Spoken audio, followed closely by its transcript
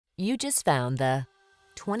You just found the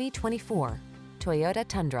 2024 Toyota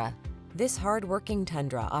Tundra. This hard-working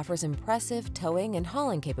Tundra offers impressive towing and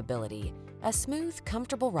hauling capability, a smooth,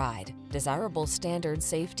 comfortable ride, desirable standard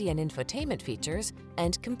safety and infotainment features,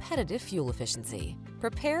 and competitive fuel efficiency.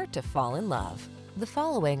 Prepare to fall in love. The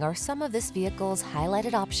following are some of this vehicle's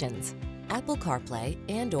highlighted options: Apple CarPlay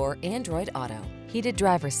and/or Android Auto, heated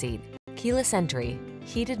driver's seat, keyless entry,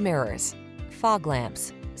 heated mirrors, fog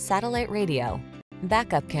lamps, satellite radio,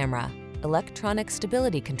 backup camera, electronic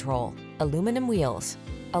stability control, aluminum wheels,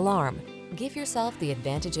 alarm. Give yourself the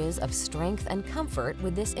advantages of strength and comfort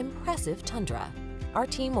with this impressive Tundra. Our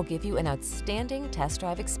team will give you an outstanding test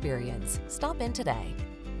drive experience. Stop in today.